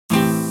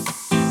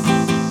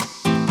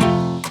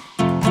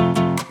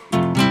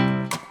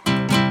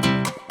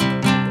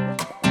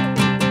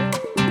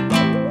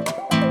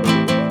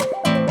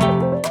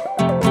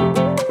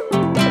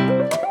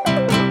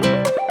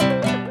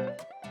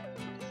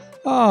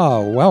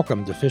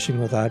Welcome to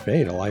Fishing Without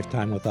Bait, a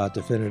lifetime without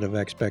definitive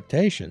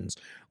expectations,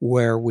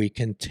 where we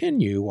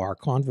continue our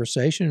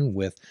conversation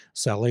with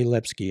Sally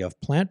Lipsky of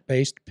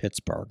Plant-Based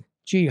Pittsburgh.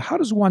 Gee, how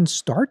does one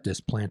start this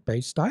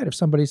plant-based diet? If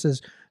somebody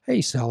says, hey,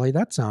 Sally,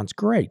 that sounds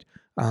great.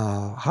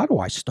 How do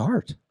I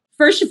start?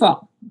 First of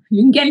all,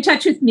 you can get in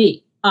touch with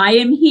me. I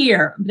am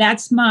here.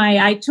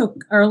 I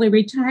took early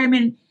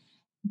retirement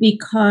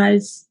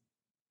because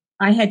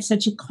I had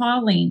such a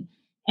calling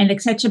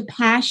and such a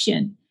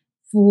passion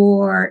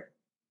for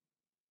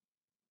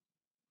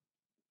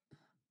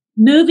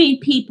moving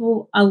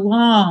people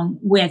along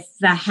with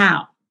the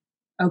how.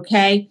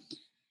 Okay.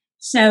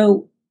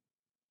 So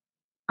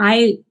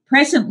I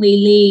presently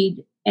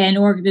lead an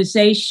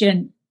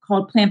organization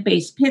called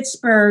Plant-Based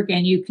Pittsburgh,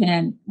 and you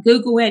can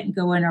Google it and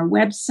go on our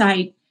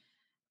website.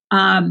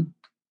 I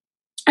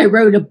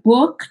wrote a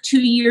book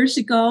 2 years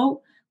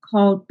ago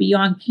called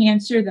Beyond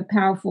Cancer, The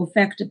Powerful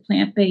Effect of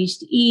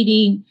Plant-Based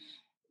Eating,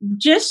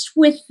 just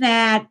with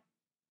that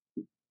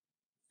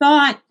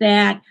thought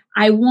that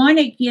I want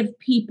to give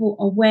people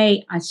a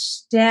way, a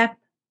step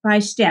by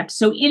step.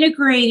 So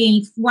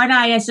integrating what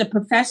I, as a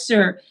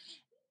professor,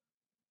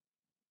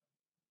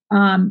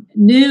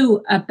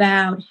 knew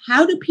about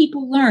how do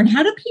people learn,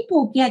 how do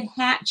people get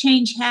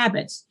change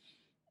habits,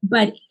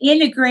 but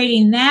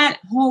integrating that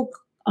whole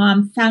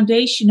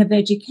foundation of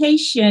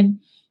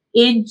education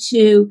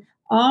into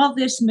all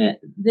this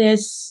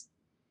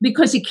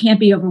because it can't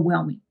be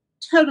overwhelming,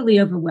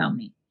 totally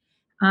overwhelming.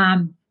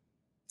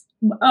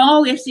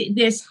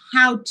 This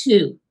how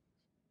to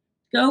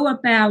go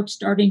about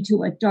starting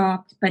to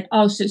adopt, but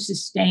also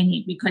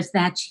sustaining, because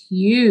that's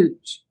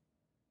huge,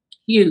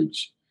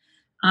 huge.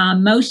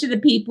 Most of the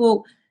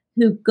people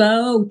who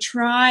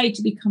try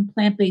to become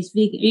plant-based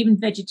vegan, even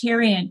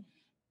vegetarian,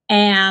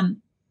 and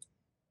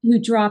who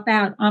drop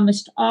out,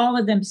 almost all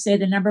of them say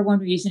the number one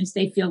reason is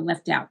they feel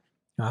left out.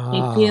 They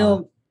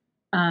feel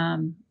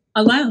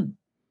alone.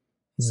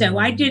 So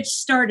I did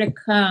start a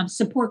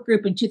support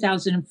group in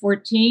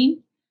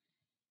 2014.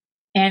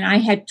 And I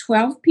had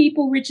 12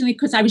 people originally,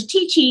 because I was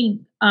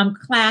teaching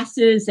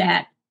classes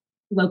at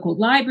local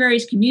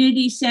libraries,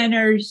 community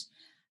centers,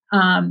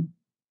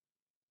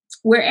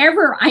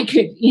 wherever I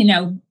could,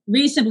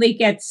 reasonably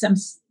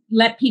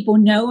let people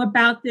know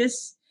about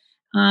this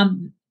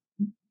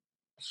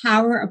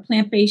power of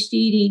plant-based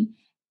eating.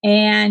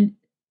 And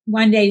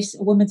one day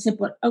a woman said,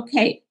 well,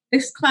 okay,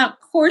 this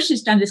course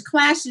is done, this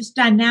class is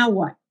done, now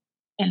what?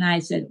 And I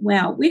said,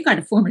 well, we've got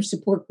to form a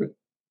support group.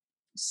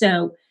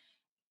 So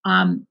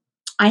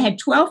I had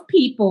 12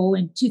 people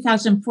in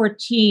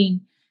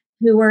 2014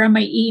 who were on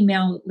my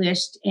email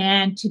list,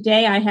 and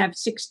today I have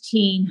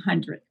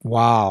 1,600.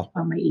 Wow.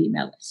 On my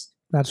email list.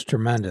 That's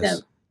tremendous. So,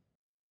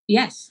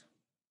 yes.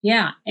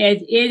 Yeah,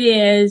 it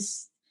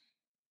is.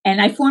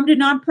 And I formed a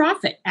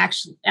nonprofit,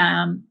 actually,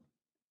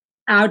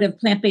 out of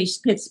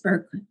Plant-Based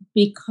Pittsburgh,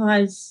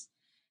 because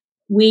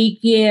we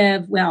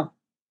give,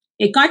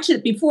 it got to,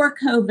 before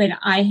COVID,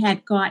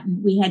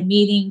 we had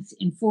meetings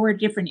in 4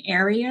 different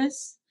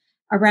areas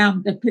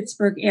around the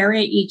Pittsburgh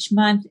area each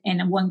month,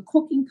 and one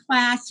cooking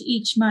class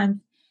each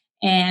month,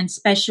 and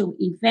special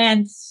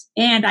events.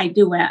 And I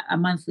do a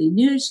monthly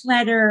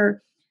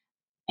newsletter.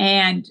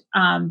 And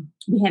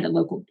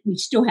we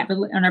still have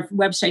on our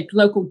website,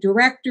 local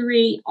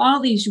directory, all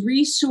these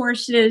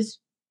resources.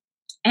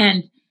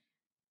 And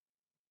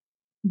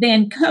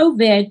then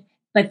COVID,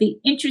 but the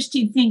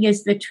interesting thing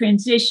is the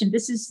transition.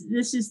 This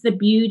is the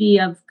beauty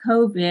of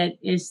COVID,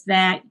 is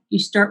that you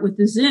start with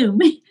the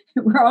Zoom.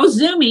 We're all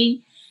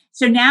Zooming.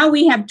 So now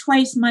we have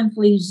twice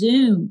monthly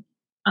Zoom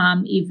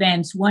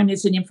events. One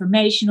is an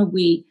informational.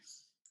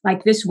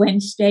 Like this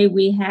Wednesday,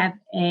 we have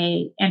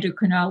a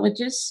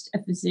endocrinologist,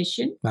 a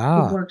physician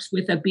who works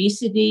with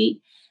obesity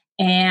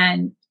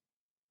and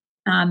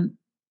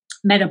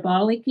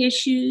metabolic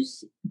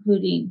issues,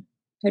 including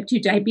type 2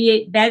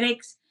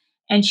 diabetics.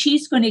 And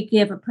she's going to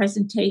give a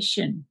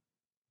presentation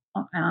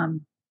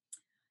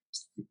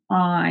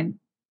on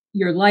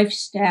your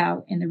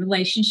lifestyle and the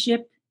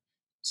relationship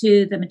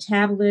to the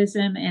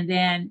metabolism. And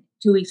then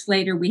 2 weeks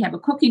later, we have a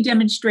cooking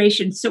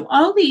demonstration. So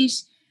all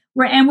these,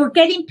 we're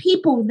getting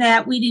people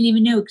that we didn't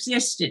even know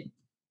existed.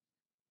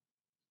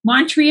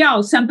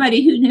 Montreal,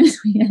 somebody who knew,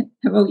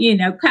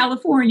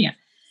 California.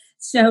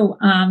 So,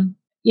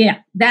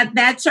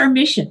 that's our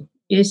mission.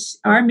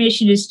 Our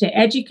mission is to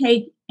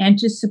educate and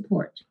to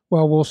support.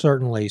 Well, we'll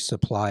certainly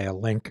supply a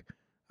link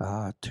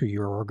to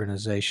your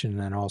organization,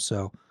 and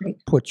also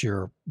put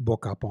your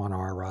book up on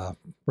our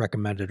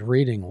recommended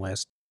reading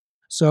list.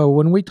 So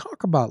when we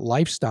talk about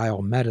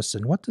lifestyle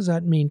medicine, what does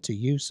that mean to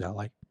you,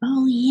 Sally?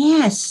 Oh,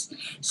 yes.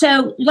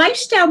 So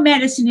lifestyle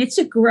medicine, it's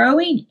a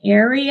growing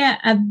area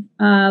of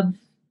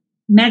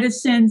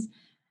medicines.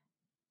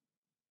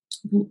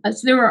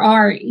 There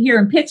are, here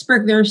in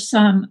Pittsburgh, there's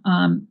some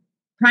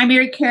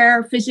primary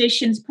care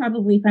physicians,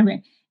 probably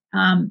primary.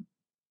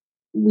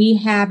 We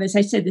have, as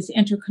I said, this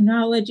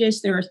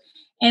endocrinologist.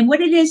 And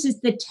what it is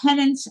the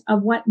tenets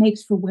of what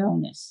makes for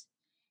wellness.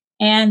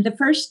 And the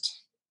first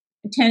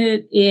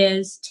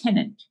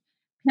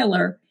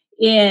pillar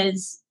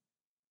is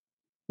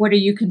What are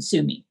you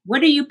consuming?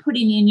 What are you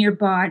putting in your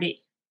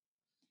body?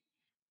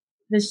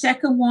 The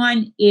second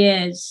one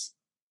is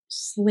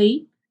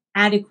sleep,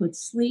 adequate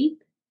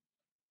sleep.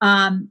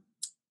 The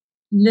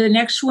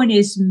next one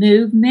is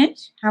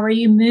movement. How are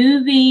you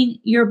moving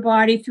your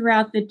body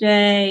throughout the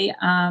day?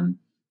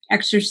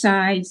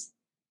 Exercise.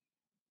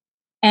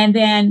 And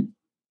then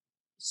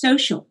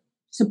social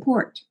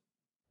support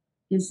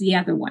is the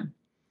other one.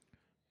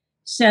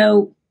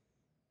 So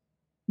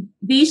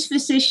these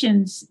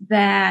physicians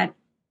that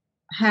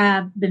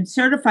have been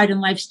certified in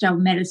lifestyle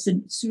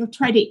medicine sort of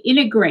try to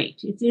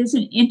integrate. It is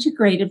an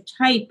integrative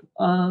type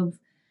of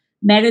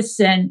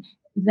medicine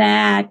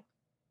that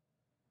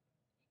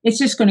it's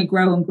just going to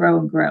grow and grow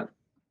and grow,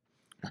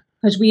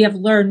 because we have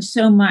learned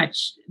so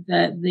much.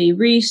 The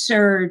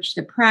research,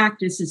 the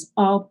practice is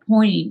all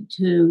pointing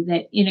to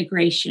that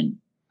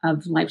integration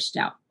of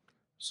lifestyle.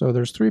 So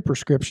there's 3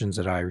 prescriptions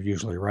that I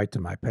usually write to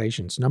my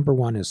patients. Number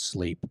 1 is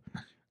sleep.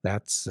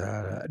 That's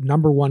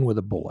number 1 with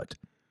a bullet.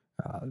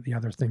 The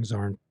other things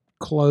aren't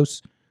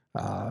close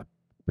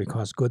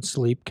because good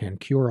sleep can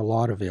cure a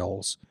lot of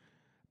ills.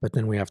 But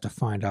then we have to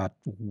find out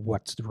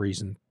what's the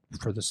reason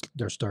for their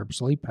disturbed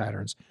sleep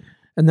patterns.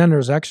 And then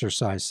there's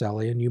exercise,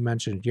 Sally, and you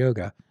mentioned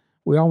yoga.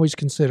 We always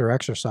consider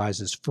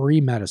exercise as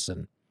free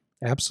medicine,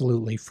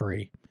 absolutely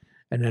free.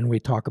 And then we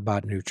talk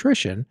about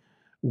nutrition,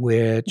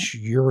 which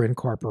you're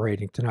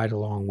incorporating tonight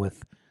along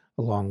with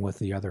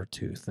the other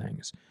 2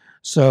 things.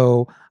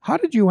 So how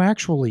did you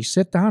actually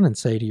sit down and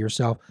say to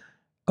yourself,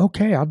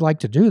 okay, I'd like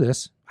to do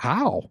this?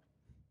 How?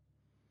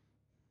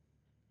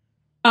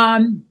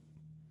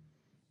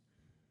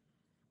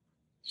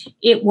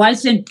 It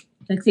wasn't,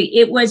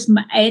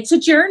 it's a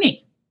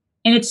journey,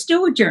 and it's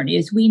still a journey,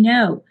 as we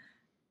know.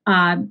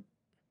 I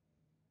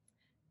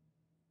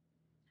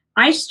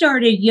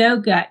started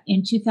yoga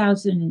in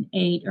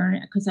 2008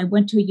 because I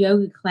went to a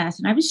yoga class,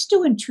 and I was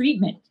still in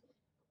treatment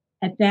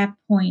at that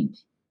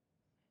point.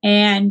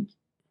 And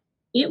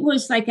it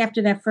was like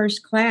after that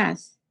first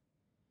class,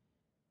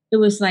 it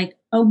was like,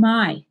 oh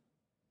my,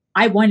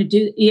 I want to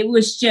do it.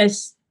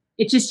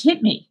 It just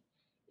hit me.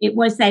 It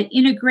was that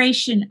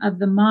integration of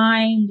the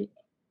mind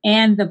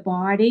and the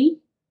body,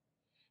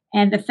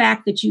 and the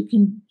fact that you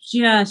can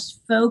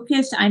just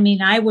focus. I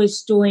mean, I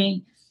was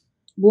doing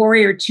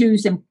warrior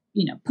 2s and,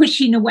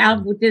 pushing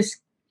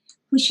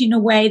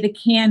away the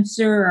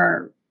cancer,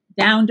 or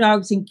down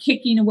dogs and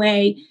kicking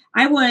away.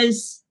 I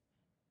was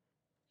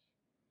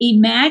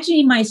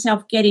imagining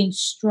myself getting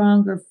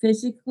stronger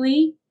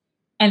physically,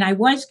 and I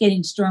was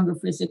getting stronger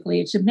physically.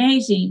 It's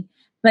amazing,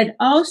 but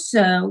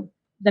also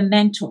the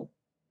mental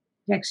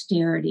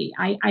dexterity.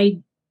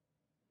 I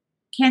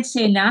can't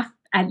say enough.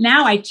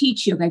 Now I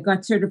teach yoga. I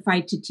got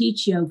certified to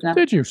teach yoga.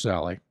 Did you,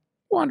 Sally?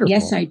 Wonderful.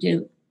 Yes, I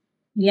do.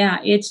 Yeah,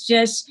 it's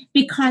just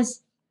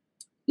because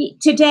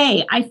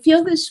today I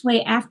feel this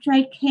way after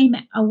I came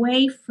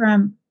away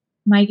from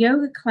my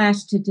yoga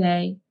class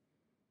today.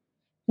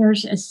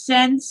 There's a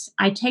sense,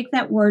 I take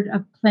that word,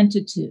 of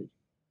plenitude,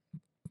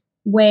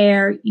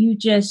 where you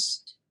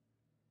just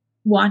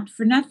want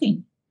for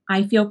nothing.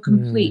 I feel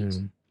complete.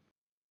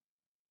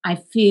 I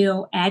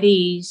feel at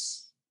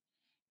ease.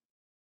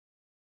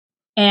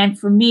 And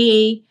for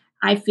me,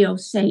 I feel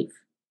safe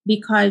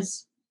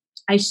because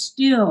I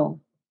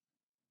still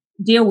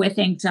deal with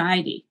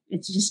anxiety.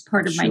 It's just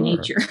part of my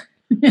nature.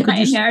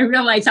 I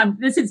realize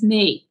this is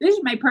me. This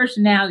is my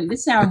personality.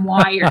 This is how I'm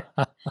wired.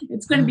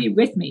 It's going to be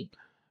with me.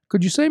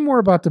 Could you say more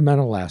about the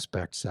mental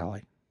aspect,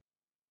 Sally?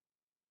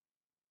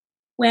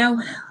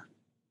 Well,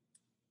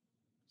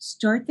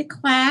 start the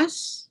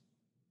class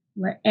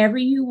wherever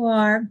you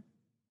are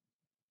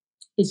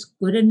is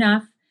good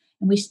enough.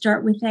 And we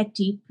start with that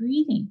deep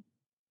breathing,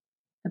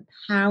 the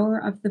power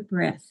of the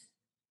breath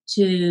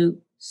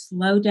to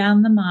slow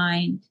down the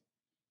mind,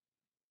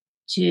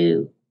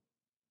 to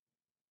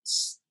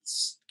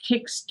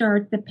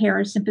kickstart the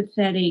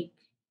parasympathetic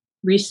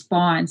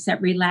response,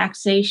 that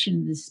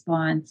relaxation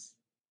response.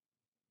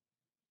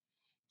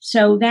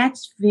 So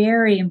that's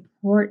very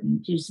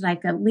important. There's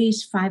like at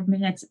least 5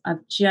 minutes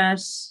of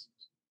just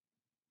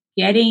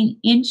getting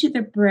into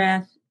the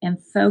breath and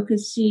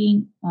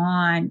focusing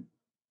on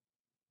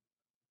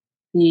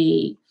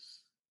the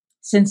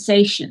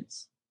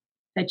sensations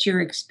that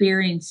you're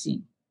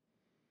experiencing.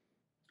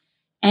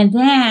 And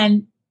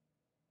then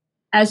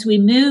as we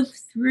move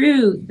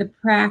through the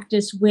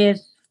practice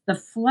with the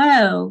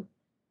flow,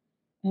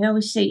 I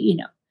always say,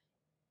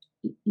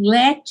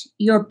 let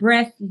your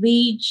breath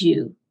lead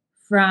you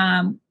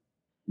from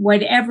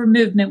whatever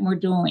movement we're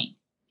doing.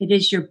 It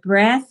is your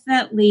breath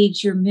that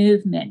leads your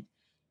movement.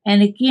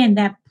 And again,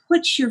 that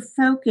puts your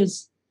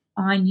focus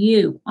on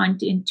you, on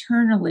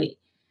internally,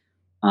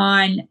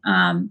 on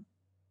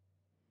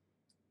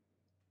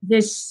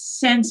this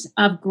sense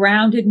of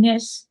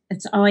groundedness.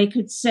 That's all I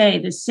could say.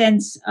 The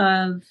sense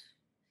of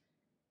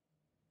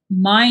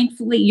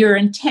mindfully, your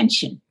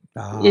intention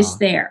is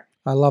there.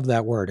 I love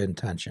that word,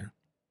 intention.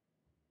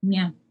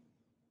 Yeah.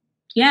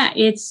 Yeah,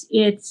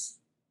 it's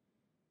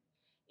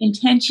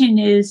intention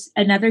is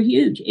another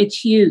huge. It's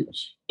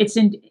huge. It's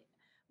in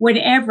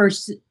whatever.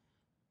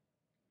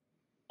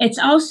 It's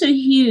also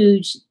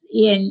huge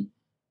in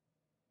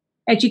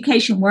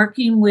education,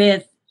 working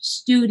with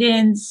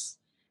students,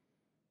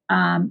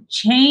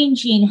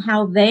 changing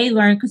how they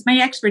learn. Because my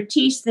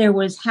expertise there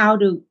was how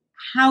do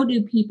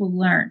people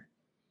learn.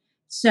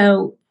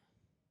 So,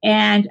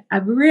 and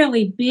a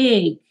really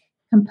big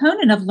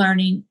component of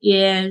learning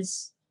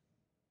is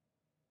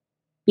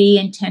be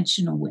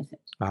intentional with it.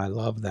 I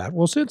love that.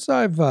 Well, since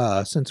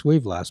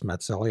we've last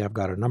met, Sally, I've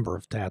got a number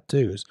of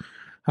tattoos.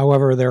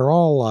 However, they're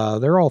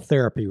all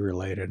therapy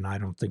related, and I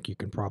don't think you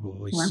can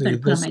probably Well, I'm see going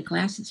to put on this. my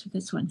glasses for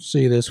this one.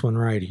 See this one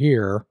right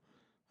here.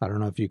 I don't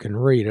know if you can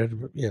read it.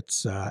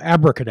 It's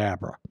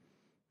abracadabra.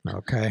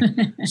 Okay.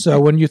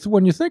 So when you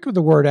think of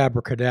the word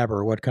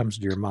abracadabra, what comes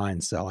to your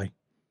mind, Sally?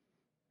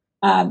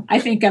 I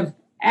think of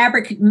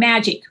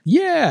magic.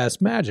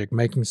 Yes, magic,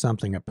 making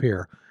something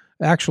appear.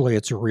 Actually,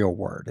 it's a real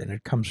word, and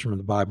it comes from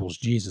the Bible's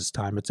Jesus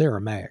time. It's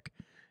Aramaic.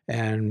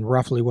 And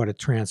roughly what it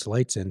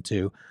translates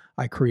into,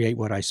 I create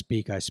what I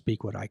speak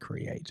what I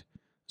create.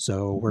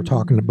 So we're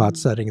talking about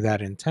setting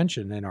that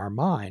intention in our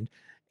mind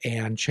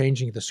and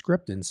changing the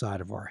script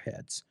inside of our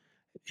heads.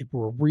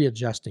 We're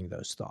readjusting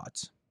those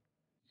thoughts.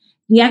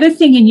 The other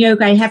thing in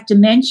yoga I have to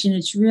mention,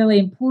 it's really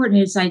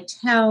important, is I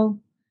tell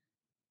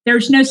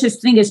there's no such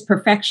thing as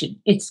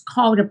perfection. It's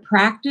called a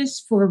practice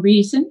for a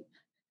reason.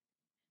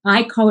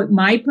 I call it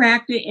my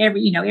practice.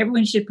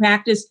 Everyone should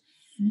practice.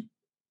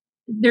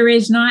 There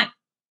is not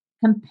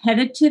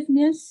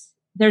competitiveness.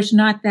 There's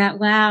not that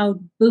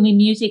loud, booming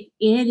music.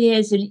 It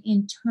is an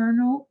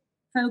internal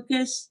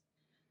focus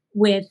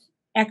with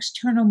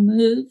external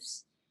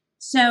moves.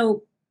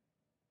 So,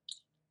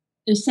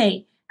 to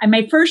say, and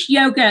my first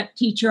yoga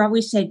teacher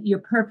always said, "You're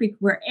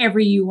perfect wherever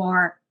you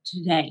are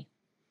today."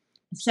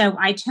 So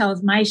I tell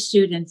my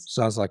students,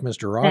 Sounds like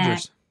Mr. that,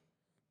 Rogers.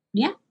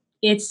 yeah,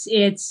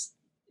 it's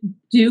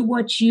do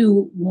what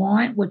you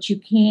want, what you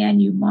can,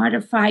 you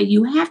modify.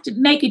 You have to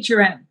make it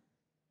your own.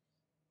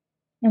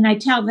 And I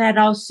tell that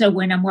also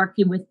when I'm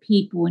working with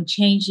people and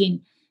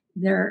changing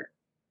their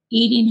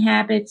eating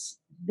habits.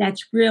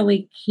 That's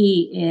really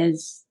key,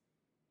 is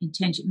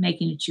intention,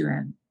 making it your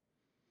own.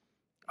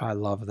 I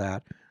love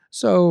that.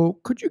 So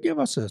could you give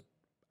us a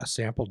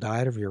sample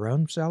diet of your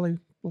own, Sally?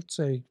 Let's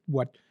say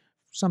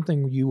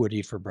something you would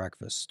eat for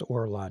breakfast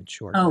or lunch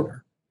or Oh,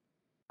 dinner.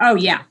 oh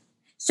yeah.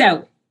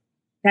 So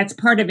that's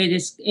part of it,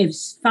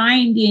 is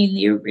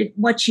finding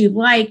what you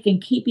like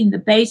and keeping the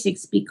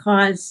basics,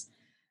 because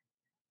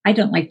I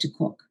don't like to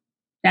cook.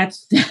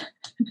 That's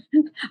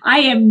I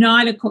am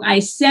not a cook. I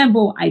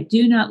assemble. I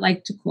do not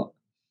like to cook.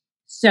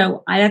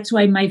 So that's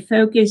why my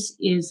focus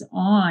is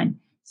on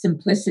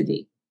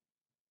simplicity.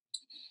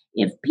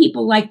 If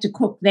people like to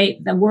cook,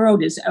 the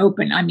world is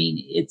open. I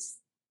mean, it's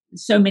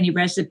so many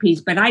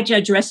recipes, but I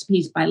judge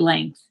recipes by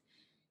length.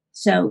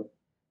 So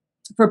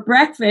for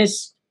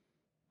breakfast,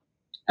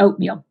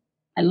 oatmeal.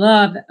 I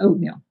love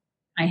oatmeal.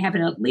 I have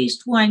it at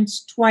least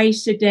once,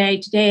 twice a day.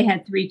 Today I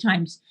had 3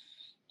 times.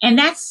 And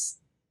that's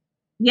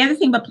the other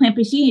thing about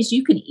plant-based eating, is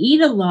you can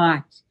eat a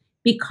lot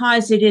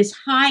because it is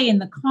high in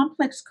the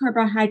complex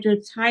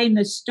carbohydrates, high in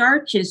the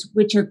starches,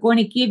 which are going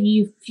to give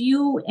you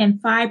fuel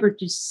and fiber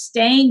to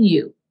sustain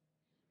you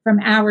from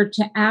hour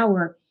to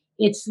hour.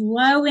 It's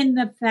low in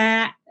the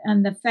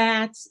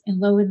fats, and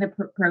low in the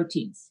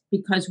proteins,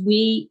 because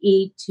we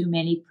eat too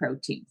many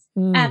proteins.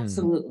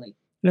 Absolutely.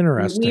 We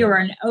Interesting. are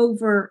an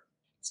over,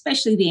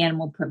 especially the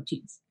animal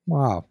proteins.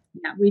 Wow.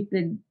 Yeah, we've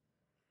been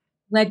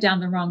led down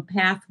the wrong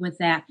path with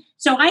that.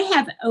 So I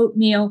have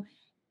oatmeal,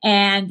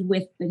 and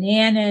with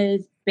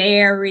bananas,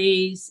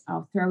 berries,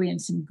 I'll throw in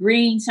some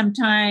greens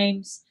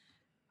sometimes.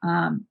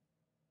 And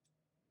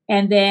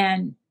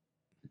then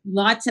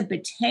lots of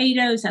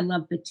potatoes. I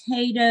love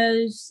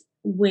potatoes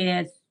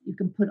you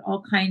can put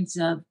all kinds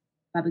of,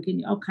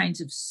 all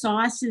kinds of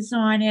sauces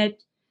on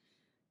it.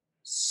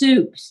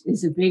 Soups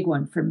is a big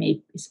one for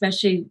me,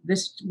 especially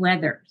this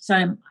weather.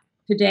 So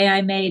today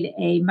I made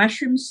a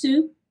mushroom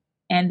soup,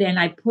 and then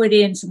I put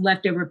in some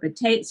leftover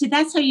potatoes. See,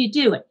 that's how you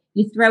do it.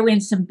 You throw in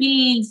some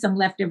beans, some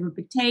leftover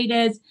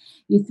potatoes.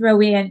 You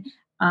throw in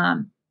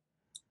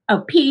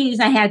peas.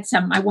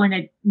 I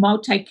wanted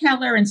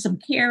multicolor and some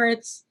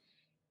carrots.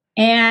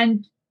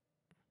 And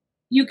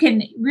you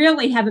can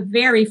really have a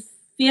very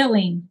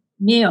filling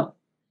meal.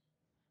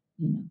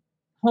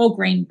 Whole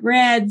grain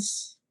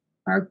breads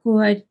are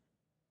good.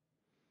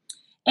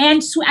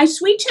 And I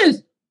sweet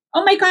tooth.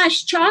 Oh my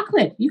gosh,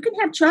 chocolate. You can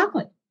have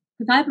chocolate,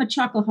 because I'm a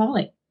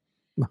chocoholic.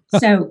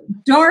 So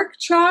dark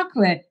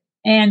chocolate.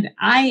 And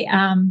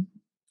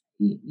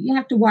you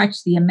have to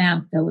watch the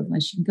amount though,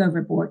 unless you can go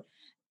overboard.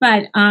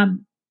 But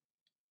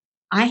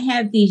I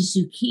have these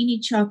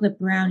zucchini chocolate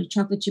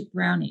chip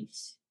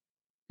brownies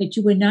that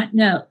you would not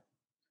know.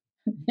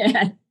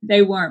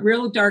 They weren't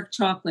real dark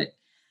chocolate.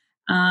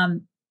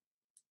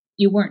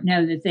 You wouldn't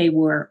know that they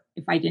were,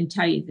 if I didn't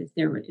tell you that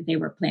they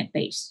were plant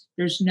based.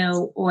 There's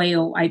no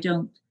oil. I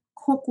don't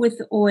cook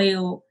with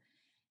oil.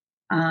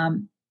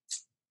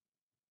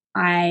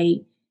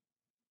 I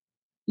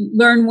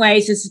learn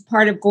ways. This is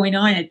part of going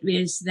on it,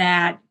 is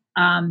that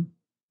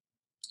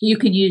you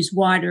can use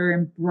water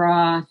and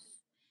broth.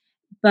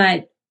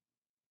 but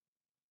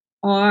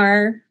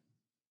our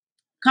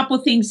couple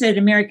things that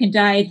American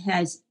Diet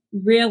has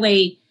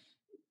really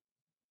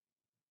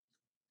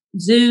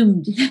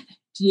zoomed, to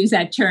use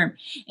that term,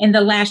 in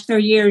the last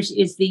 30 years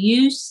is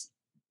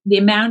the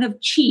amount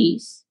of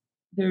cheese.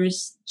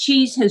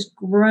 Cheese has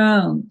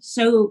grown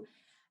so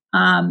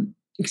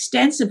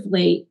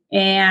extensively,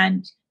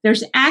 and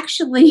there's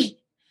actually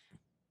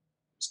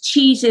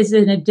cheese is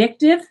an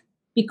addictive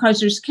because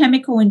there's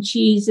chemical in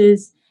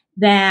cheeses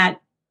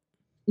that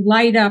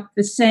light up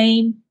the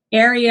same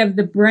area of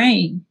the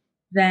brain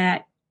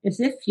that as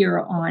if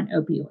you're on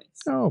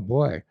opioids. Oh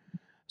boy.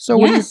 So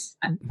yes,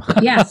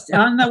 yes.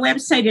 On the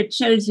website, it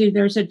shows you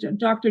there's a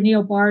Dr.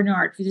 Neil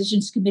Barnard,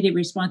 Physicians Committee of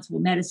Responsible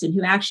Medicine,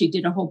 who actually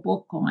did a whole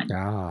book on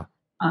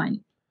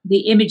the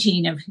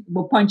imaging of,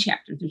 punch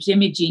after there's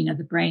imaging of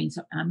the brains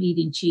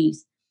eating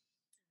cheese.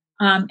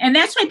 And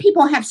that's why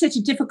people have such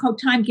a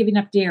difficult time giving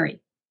up dairy,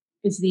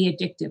 is the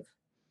addictive.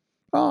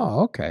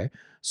 Oh, okay.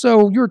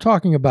 So you were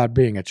talking about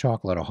being a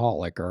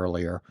chocolateaholic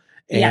earlier.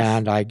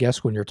 And yes. I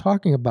guess when you're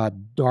talking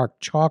about dark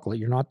chocolate,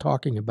 you're not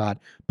talking about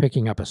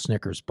picking up a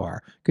Snickers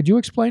bar. Could you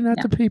explain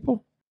that to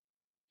people?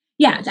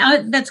 Yeah,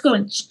 that's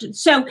good.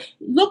 So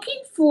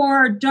looking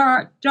for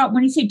dark,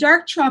 when you say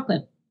dark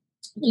chocolate,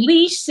 at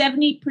least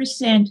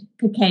 70%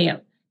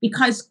 cacao,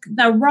 because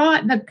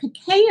the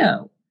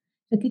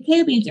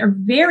cacao beans are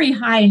very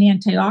high in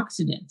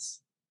antioxidants.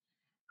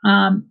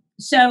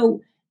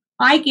 So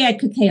I get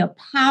cacao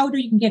powder.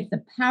 You can get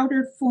the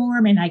powdered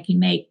form, and I can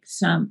make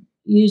some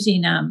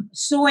using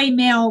soy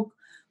milk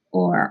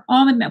or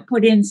almond milk,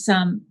 put in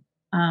some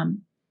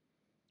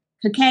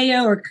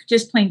cacao or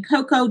just plain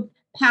cocoa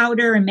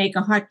powder and make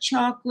a hot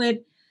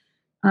chocolate.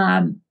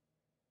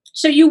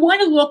 So you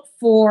want to look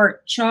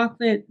for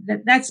chocolate.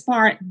 That's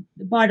the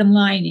bottom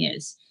line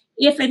is.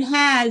 If it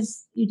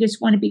has, you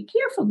just want to be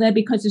careful there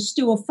because there's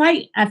still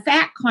a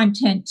fat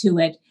content to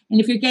it. And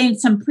if you're getting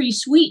some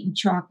pre-sweetened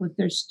chocolate,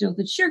 there's still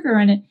the sugar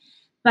in it.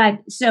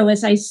 But so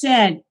as I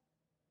said,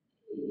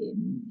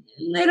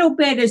 little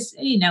bit is,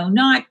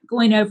 not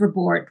going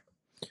overboard.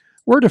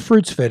 Where do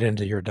fruits fit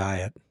into your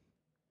diet?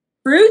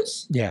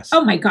 Fruits? Yes.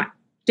 Oh my God.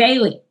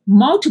 Daily.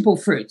 Multiple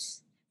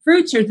fruits.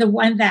 Fruits are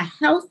the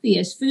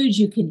healthiest foods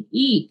you can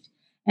eat.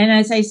 And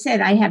as I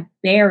said, I have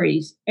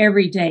berries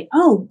every day.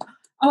 Oh,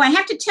 I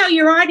have to tell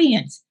your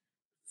audience,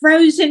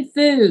 frozen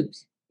food.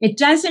 It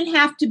doesn't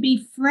have to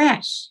be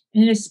fresh.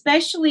 And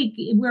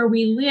especially where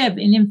we live.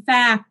 And in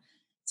fact,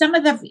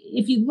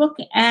 if you look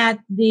at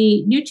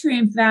the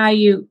nutrient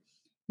value,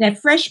 that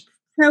fresh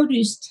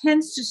produce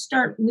tends to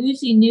start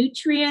losing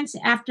nutrients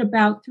after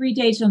about 3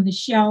 days on the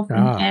shelf.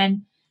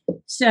 And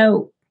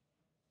so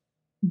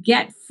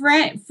get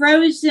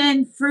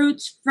frozen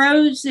fruits,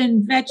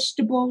 frozen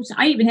vegetables.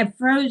 I even have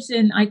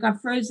I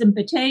got frozen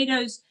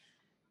potatoes.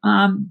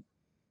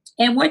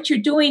 And what you're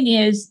doing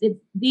is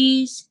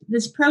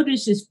this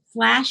produce is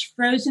flash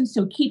frozen,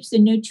 so it keeps the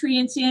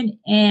nutrients in,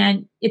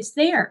 and it's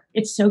there.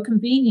 It's so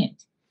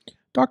convenient.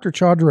 Dr.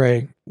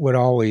 Chaudhry would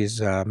always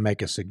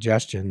make a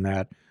suggestion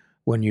that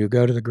when you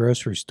go to the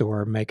grocery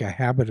store, make a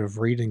habit of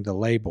reading the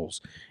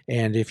labels.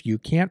 And if you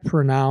can't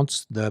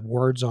pronounce the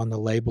words on the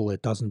label,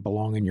 it doesn't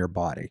belong in your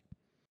body.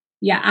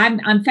 Yeah,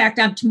 in fact,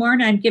 tomorrow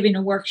night I'm giving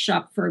a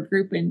workshop for a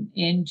group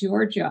in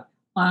Georgia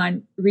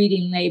on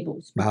reading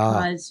labels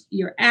because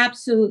you're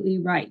absolutely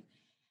right.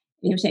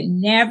 They say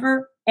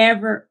never,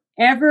 ever,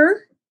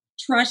 ever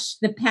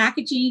trust the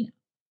packaging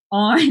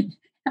on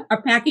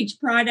a packaged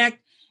product,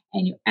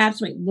 and you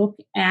absolutely look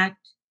at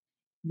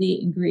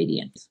the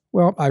ingredients.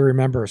 Well, I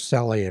remember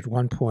Sally at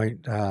one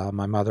point,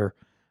 my mother,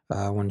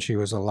 when she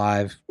was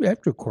alive,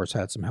 of course,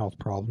 had some health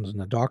problems, and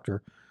the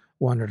doctor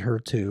wanted her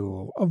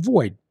to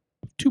avoid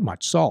too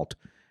much salt.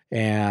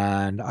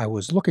 And I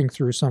was looking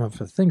through some of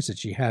the things that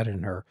she had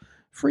in her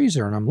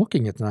freezer, and I'm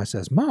looking at them, and I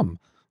says, Mom,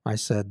 I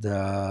said,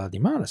 the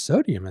amount of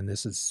sodium in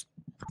this is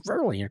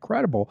really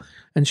incredible.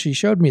 And she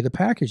showed me the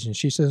package, and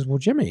she says, well,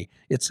 Jimmy,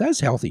 it says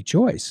healthy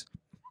choice.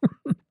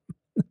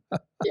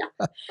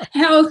 Yeah,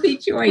 healthy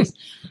choice.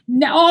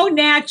 All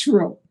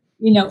natural,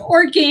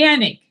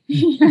 organic.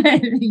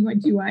 Anything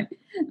what you want.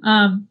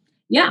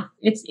 Yeah,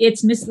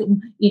 it's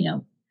misleading.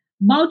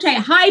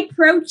 High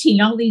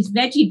protein. All these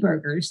veggie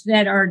burgers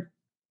that are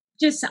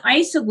just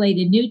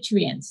isolated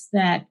nutrients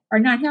that are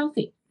not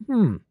healthy.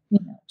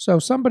 So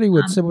somebody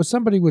would say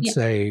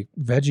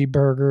veggie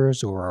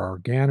burgers or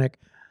organic.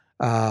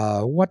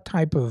 What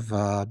type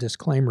of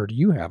disclaimer do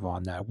you have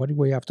on that? What do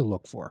we have to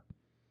look for?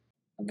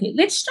 Okay,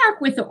 let's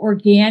start with the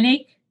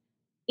organic.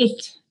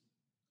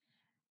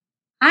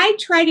 I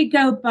try to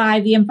go by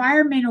the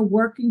Environmental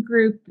Working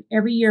Group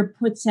every year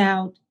puts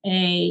out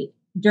a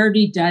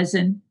dirty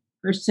dozen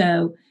or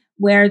so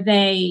where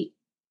the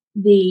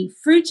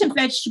fruits and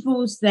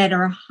vegetables that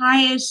are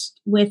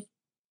highest with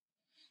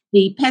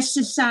the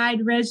pesticide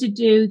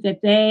residue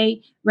that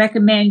they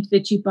recommend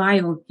that you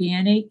buy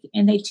organic,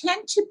 and they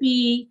tend to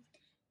be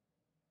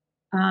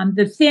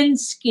the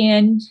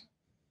thin-skinned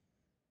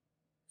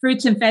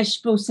fruits and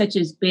vegetables such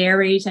as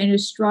berries. I know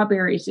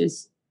strawberries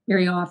is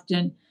very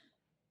often.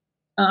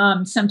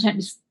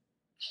 Sometimes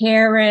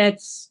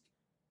carrots.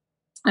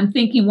 I'm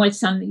thinking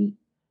what's on the,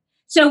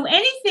 so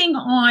anything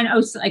on,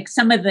 like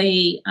some of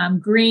the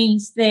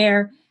greens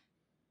there.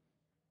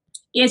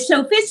 Is,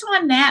 so if it's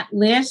on that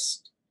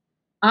list,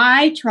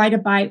 I try to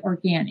buy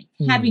organic.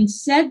 Having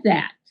said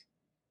that,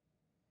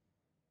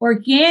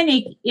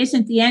 organic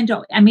isn't the end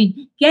all. I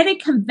mean, get a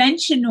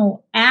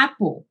conventional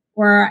apple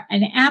or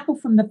an apple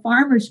from the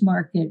farmer's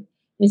market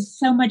is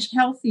so much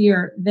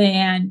healthier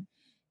than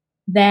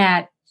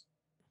that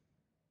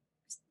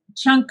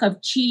chunk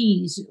of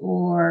cheese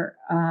or,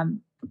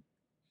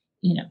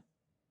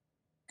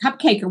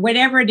 cupcake or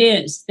whatever it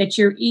is that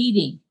you're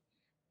eating.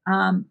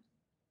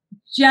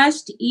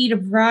 Just eat a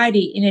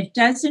variety, and it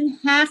doesn't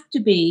have to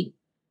be,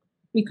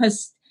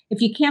 because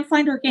if you can't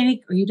find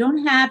organic or you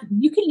don't have,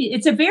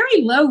 it's a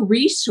very low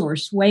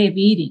resource way of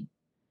eating,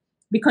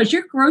 because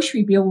your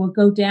grocery bill will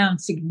go down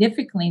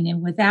significantly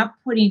and without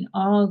putting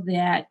all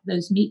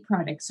those meat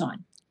products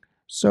on.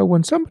 So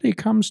when somebody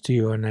comes to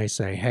you and they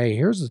say, hey,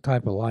 here's the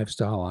type of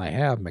lifestyle I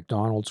have,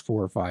 McDonald's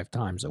 4 or 5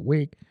 times a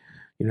week,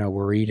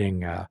 we're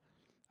eating,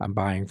 I'm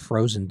buying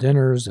frozen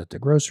dinners at the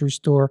grocery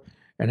store.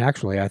 And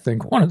actually, I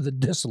think one of the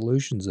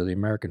dissolutions of the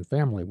American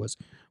family was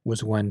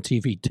when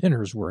TV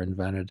dinners were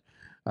invented.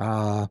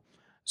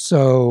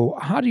 So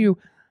how do you,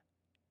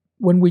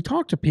 when we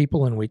talk to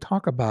people and we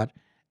talk about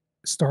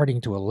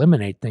starting to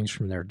eliminate things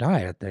from their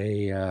diet,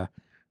 they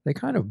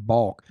kind of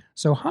balk.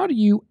 So how do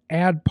you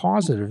add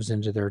positives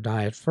into their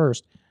diet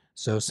first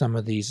so some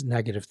of these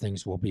negative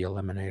things will be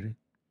eliminated?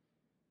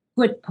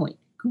 Good point.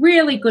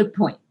 Really good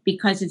point,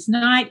 because it's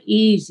not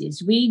easy,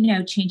 as we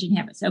know, changing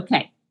habits.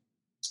 Okay.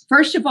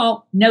 First of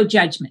all, no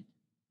judgment,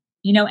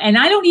 and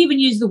I don't even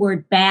use the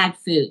word bad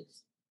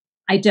foods.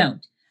 I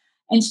don't.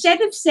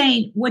 Instead of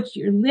saying what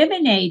you're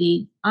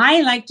eliminating,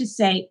 I like to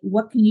say,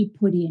 what can you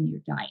put in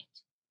your diet?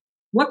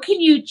 What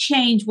can you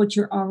change what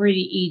you're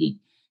already eating?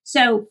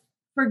 So,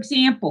 for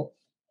example,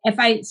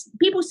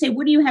 people say,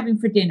 what are you having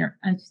for dinner?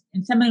 And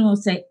someone will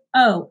say,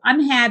 oh,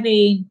 I'm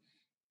having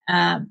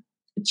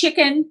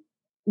chicken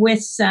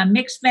with some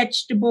mixed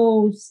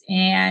vegetables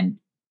and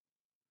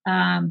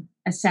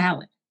a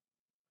salad.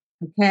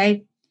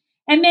 Okay.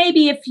 And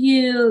maybe a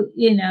few,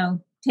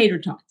 tater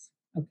tots.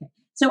 Okay.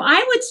 So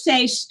I would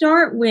say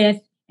start with,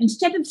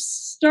 instead of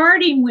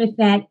starting with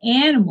that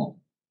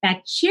animal,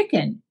 that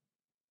chicken,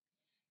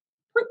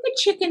 put the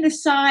chicken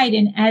aside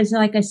and as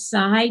like a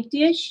side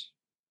dish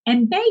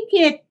and make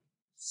it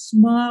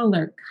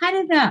smaller, cut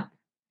it up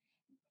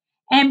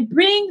and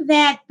bring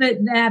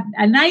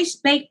a nice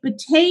baked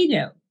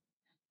potato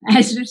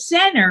as the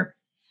center.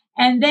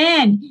 And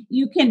then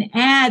you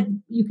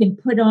can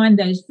put on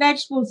those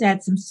vegetables,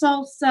 add some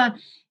salsa.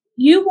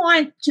 You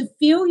want to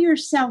fill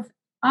yourself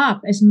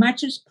up as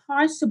much as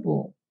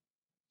possible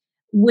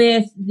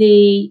with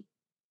the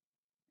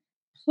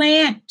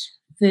plant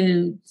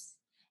foods,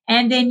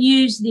 and then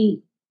use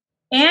the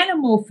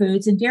animal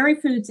foods and dairy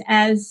foods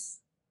as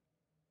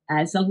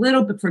a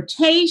little bit for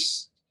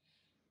taste,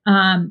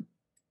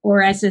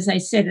 or as I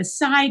said, a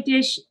side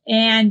dish.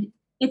 And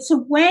it's a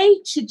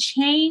way to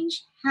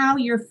change how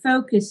your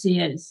focus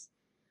is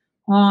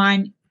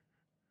on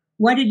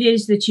what it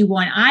is that you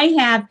want. I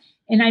have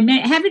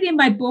it in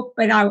my book,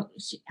 but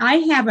I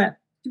have a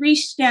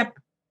 3-step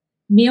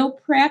meal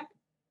prep.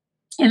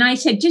 And I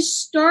said,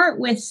 just start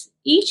with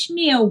each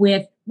meal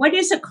with what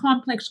is a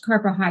complex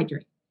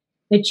carbohydrate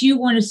that you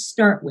want to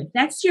start with.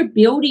 That's your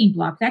building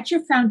block. That's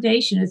your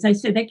foundation. As I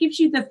said, that gives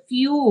you the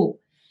fuel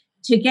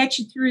to get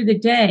you through the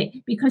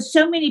day, because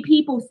so many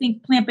people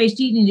think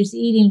plant-based eating is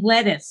eating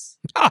lettuce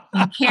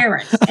and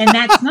carrots, and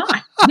that's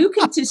not. Who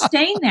can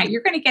sustain that?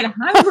 You're going to get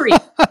hungry,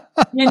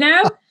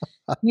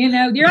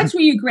 that's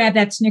where you grab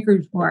that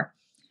Snickers bar.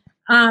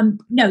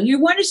 No, you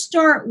want to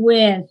start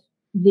with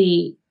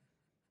the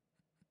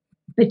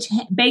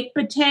baked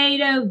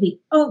potato, the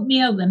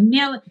oatmeal, the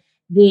milk,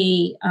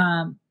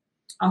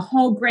 a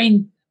whole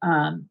grain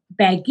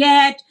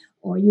baguette,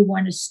 or you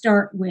want to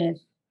start with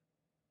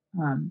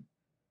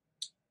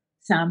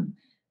some,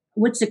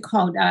 what's it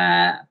called?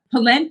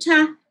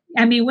 Polenta.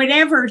 I mean,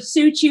 whatever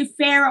suits you,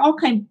 fair, all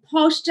kind of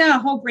pasta,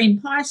 whole grain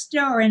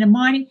pasta, or in the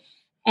morning,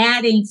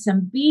 adding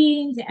some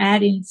beans,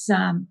 adding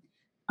some,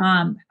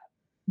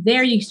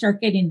 there you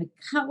start getting the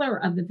color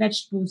of the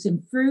vegetables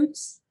and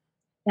fruits.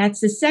 That's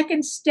the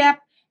second step.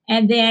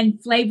 And then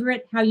flavor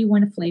it how you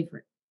want to flavor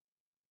it.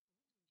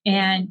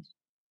 And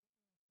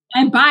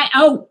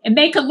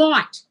make a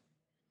lot.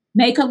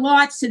 Make a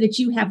lot so that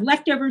you have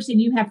leftovers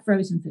and you have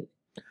frozen food.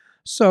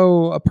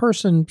 So a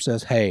person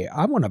says, hey,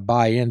 I want to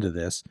buy into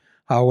this.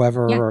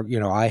 However,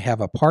 I have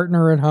a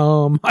partner at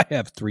home. I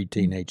have 3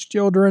 teenage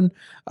children.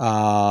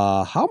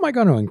 How am I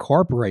going to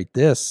incorporate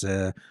this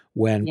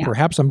when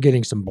perhaps I'm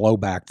getting some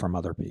blowback from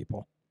other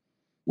people?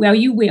 Well,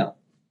 you will.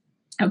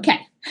 Okay.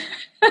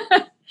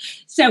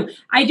 So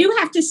I do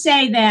have to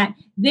say that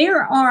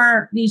there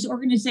are these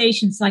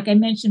organizations, like I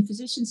mentioned,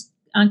 Physicians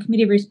on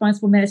Committee of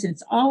Responsible Medicine.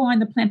 It's all on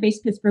the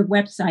Plant-Based Pittsburgh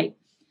website.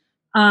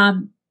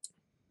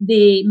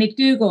 The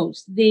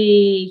McDougals,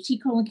 the T.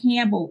 Colin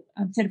Campbell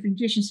Center for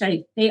Nutrition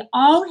Studies, they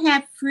all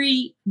have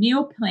free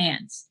meal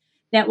plans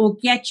that will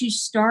get you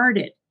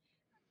started.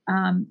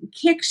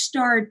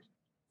 Kickstart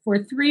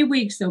for 3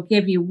 weeks. They'll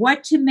give you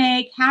what to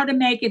make, how to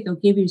make it. They'll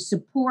give you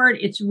support.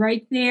 It's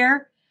right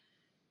there.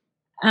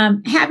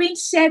 Having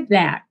said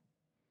that,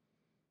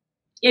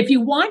 if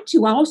you want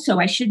to also,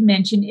 I should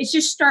mention, it's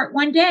just start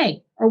one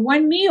day or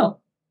one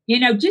meal.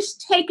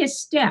 Just take a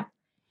step.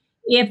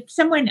 If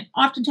someone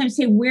oftentimes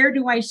say, where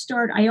do I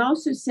start? I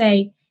also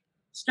say,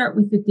 start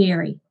with the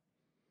dairy.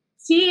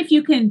 See if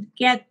you can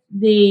get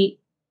the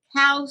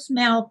cow's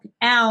milk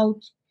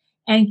out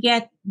and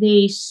get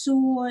the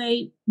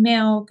soy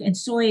milk. And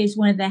soy is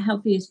one of the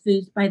healthiest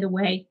foods, by the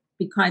way,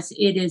 because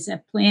it is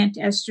a plant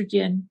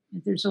estrogen.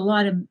 There's a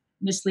lot of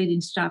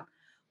misleading stuff.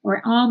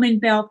 Or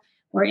almond milk.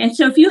 And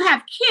so if you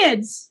have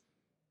kids,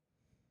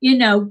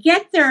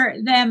 get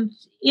them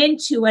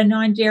into a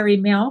non-dairy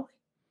milk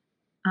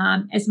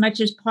as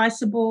much as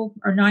possible,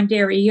 or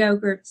non-dairy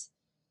yogurts.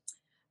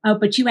 Oh,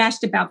 but you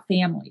asked about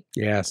family.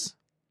 Yes.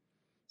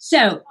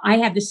 So I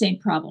have the same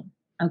problem.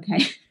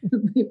 Okay.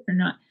 Believe it or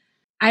not.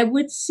 I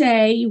would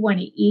say you want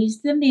to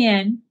ease them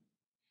in,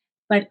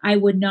 but I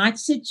would not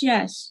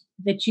suggest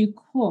that you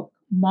cook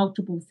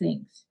multiple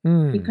things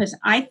because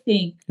I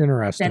think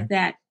interesting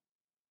that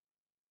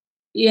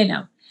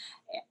they're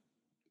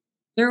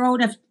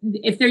old enough.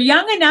 If they're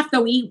young enough,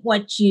 they'll eat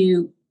what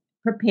you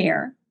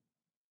prepare.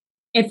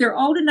 If they're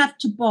old enough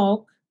to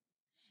bulk,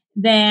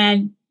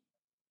 then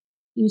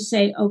you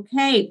say,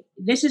 okay,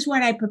 this is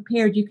what I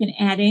prepared. You can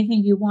add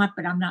anything you want,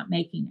 but I'm not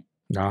making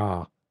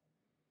it.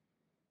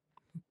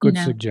 Good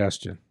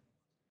suggestion.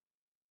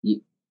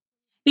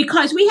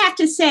 Because we have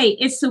to say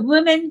it's the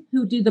women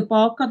who do the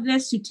bulk of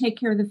this, who take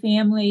care of the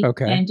family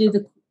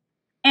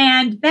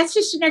and that's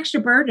just an extra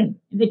burden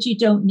that you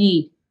don't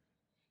need.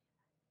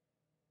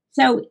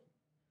 So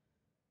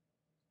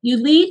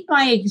you lead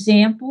by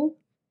example.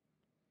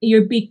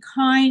 You be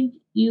kind,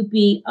 you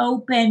be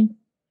open,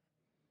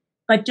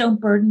 but don't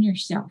burden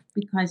yourself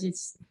because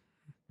it's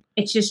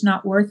just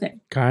not worth it.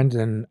 Kind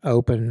and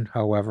open.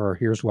 However,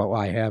 here's what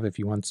I have. If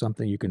you want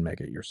something, you can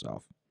make it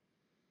yourself.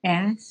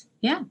 Yes.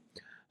 Yeah.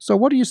 So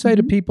what do you say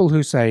to people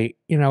who say,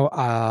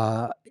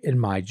 in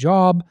my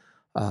job,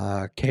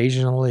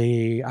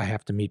 occasionally I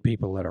have to meet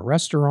people at a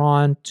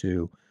restaurant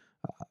to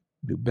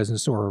do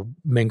business or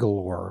mingle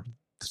or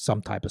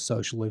some type of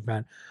social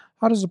event.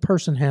 How does a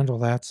person handle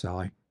that,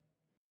 Sally?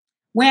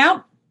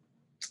 Well,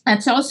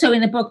 that's also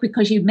in the book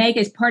because you make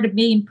as part of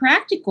being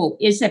practical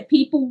is that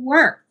people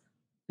work.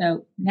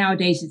 So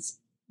nowadays it's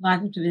a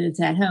lot of it is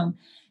at home.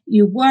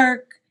 You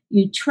work,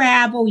 you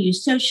travel, you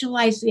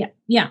socialize.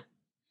 Yeah.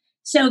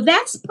 So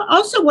that's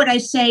also what I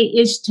say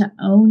is to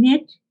own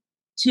it.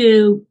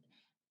 So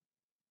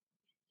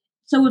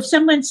if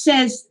someone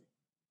says,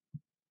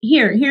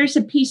 here's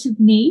a piece of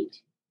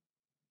meat,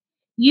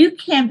 you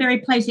can very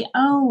plainly say,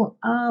 oh,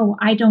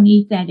 I don't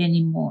eat that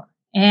anymore.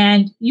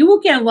 And you will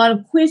get a lot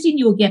of quizzing.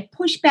 You will get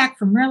pushback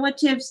from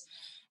relatives.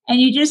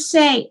 And you just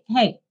say,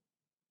 hey,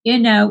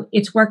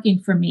 it's working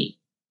for me.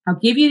 I'll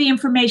give you the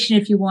information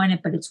if you want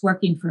it, but it's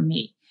working for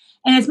me.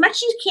 And as much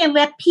as you can,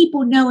 let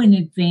people know in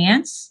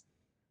advance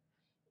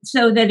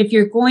so that if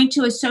you're going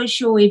to a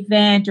social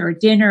event or a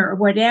dinner or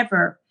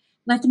whatever,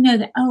 let them know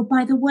that, oh,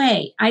 by the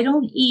way, I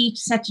don't eat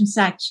such and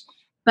such,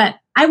 but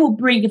I will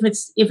bring, if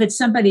it's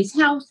somebody's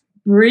house,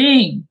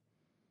 bring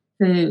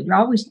food.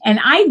 And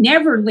I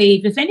never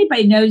leave. If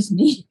anybody knows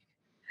me,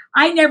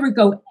 I never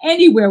go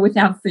anywhere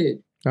without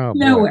food. Oh,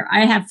 nowhere.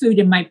 I have food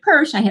in my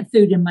purse. I have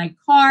food in my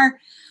car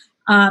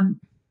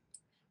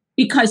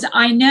because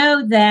I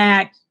know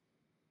that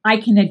I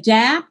can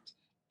adapt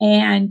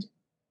and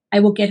I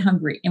will get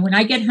hungry. And when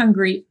I get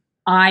hungry,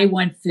 I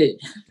want food.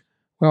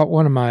 Well,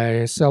 one of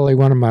my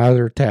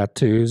other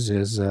tattoos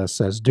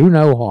says, do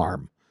no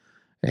harm.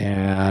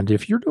 And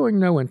if you're doing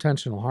no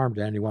intentional harm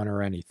to anyone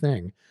or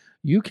anything,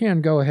 you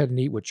can go ahead and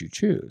eat what you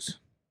choose.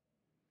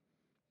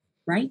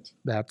 Right.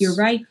 You're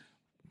right.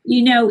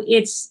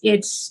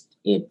 It's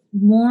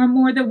more and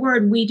more the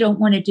word, we don't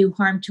want to do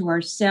harm to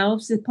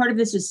ourselves. Part of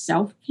this is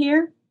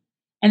self-care.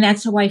 And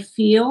that's how I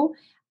feel.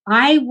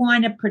 I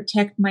want to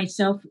protect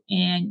myself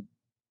and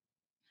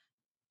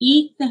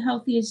eat the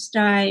healthiest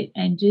diet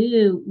and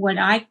do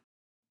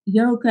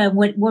yoga,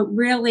 what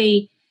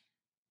really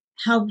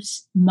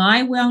helps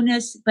my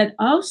wellness, but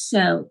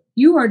also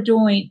you are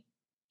doing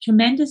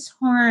tremendous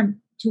harm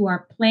to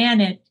our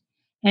planet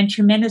and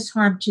tremendous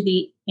harm to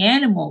the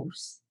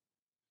animals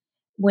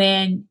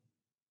when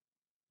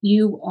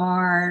you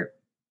are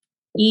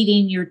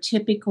eating your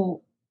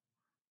typical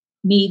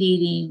meat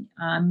eating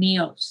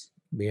meals.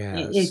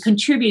 Yes. It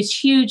contributes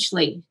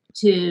hugely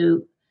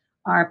to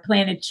our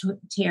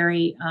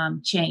planetary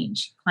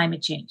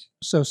climate change.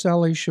 So,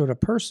 Sally, should a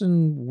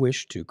person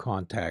wish to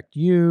contact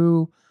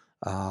you,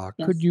 Yes.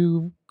 could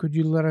you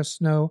let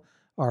us know,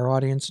 our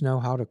audience know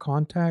how to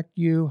contact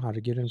you, how to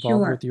get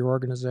involved with your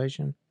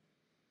organization?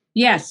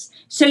 Yes.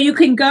 So you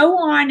can go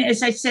on,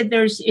 as I said,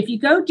 if you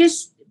go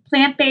just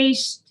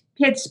Plant-Based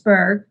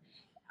Pittsburgh,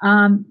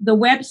 the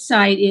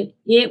website,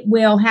 it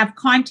will have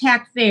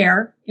contact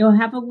there. It'll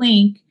have a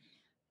link.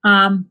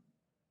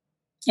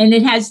 And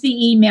it has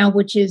the email,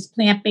 which is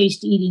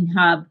Plant-Based Eating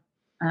Hub,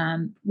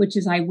 which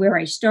is where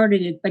I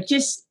started it. But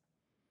just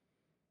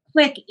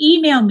click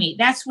email me.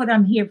 That's what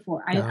I'm here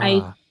for.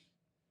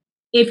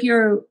 If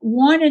you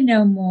want to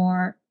know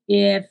more,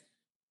 if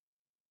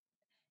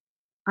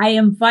I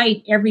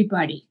invite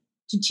everybody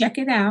to check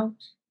it out,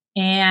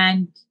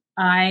 and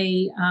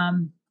I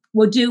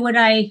will do what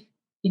I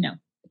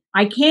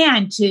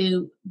can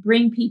to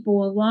bring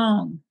people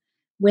along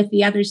with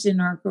the others in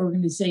our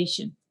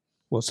organization.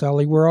 Well,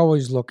 Sally, we're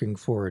always looking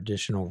for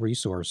additional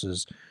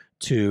resources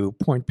to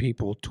point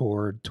people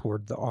toward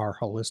our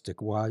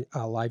holistic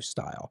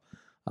lifestyle,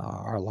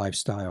 our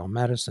lifestyle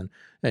medicine,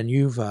 and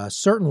you've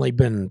certainly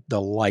been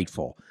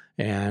delightful.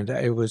 And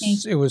it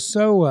was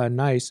so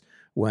nice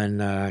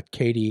when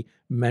Katie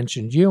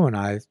mentioned you, and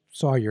I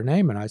saw your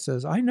name, and I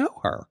says, I know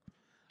her.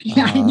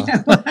 Yeah, I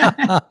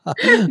know.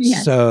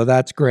 Yes. So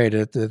that's great.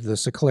 The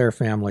Seclair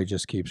family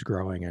just keeps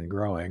growing and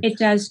growing. It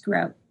does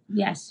grow.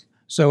 Yes.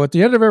 So at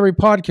the end of every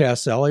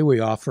podcast, Sally,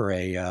 we offer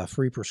a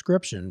free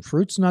prescription,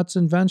 fruits, nuts,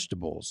 and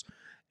vegetables,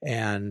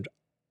 and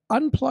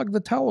unplug the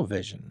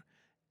television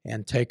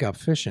and take up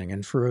fishing.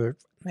 And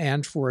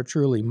for a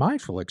truly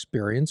mindful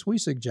experience, we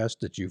suggest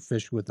that you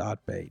fish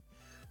without bait.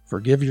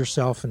 Forgive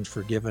yourself and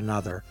forgive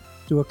another.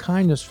 Do a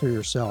kindness for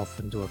yourself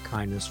and do a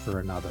kindness for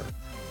another.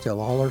 Till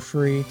all are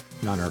free,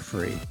 none are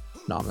free.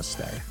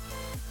 Namaste.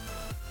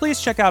 Please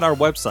check out our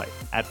website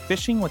at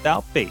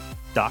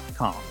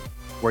fishingwithoutbait.com,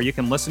 where you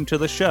can listen to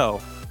the show,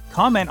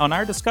 comment on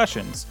our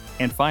discussions,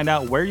 and find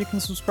out where you can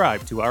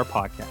subscribe to our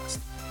podcast.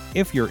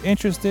 If you're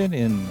interested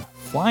in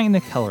flying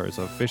the colors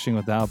of Fishing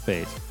Without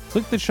Bait,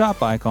 click the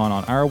shop icon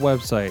on our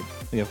website.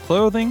 We have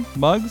clothing,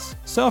 mugs,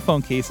 cell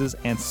phone cases,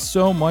 and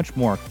so much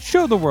more.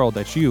 Show the world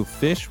that you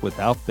fish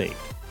without bait.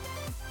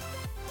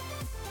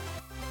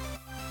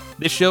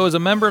 This show is a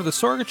member of the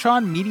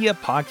Sorgatron Media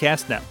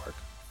Podcast Network.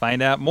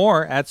 Find out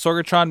more at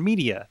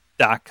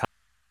sorgatronmedia.com.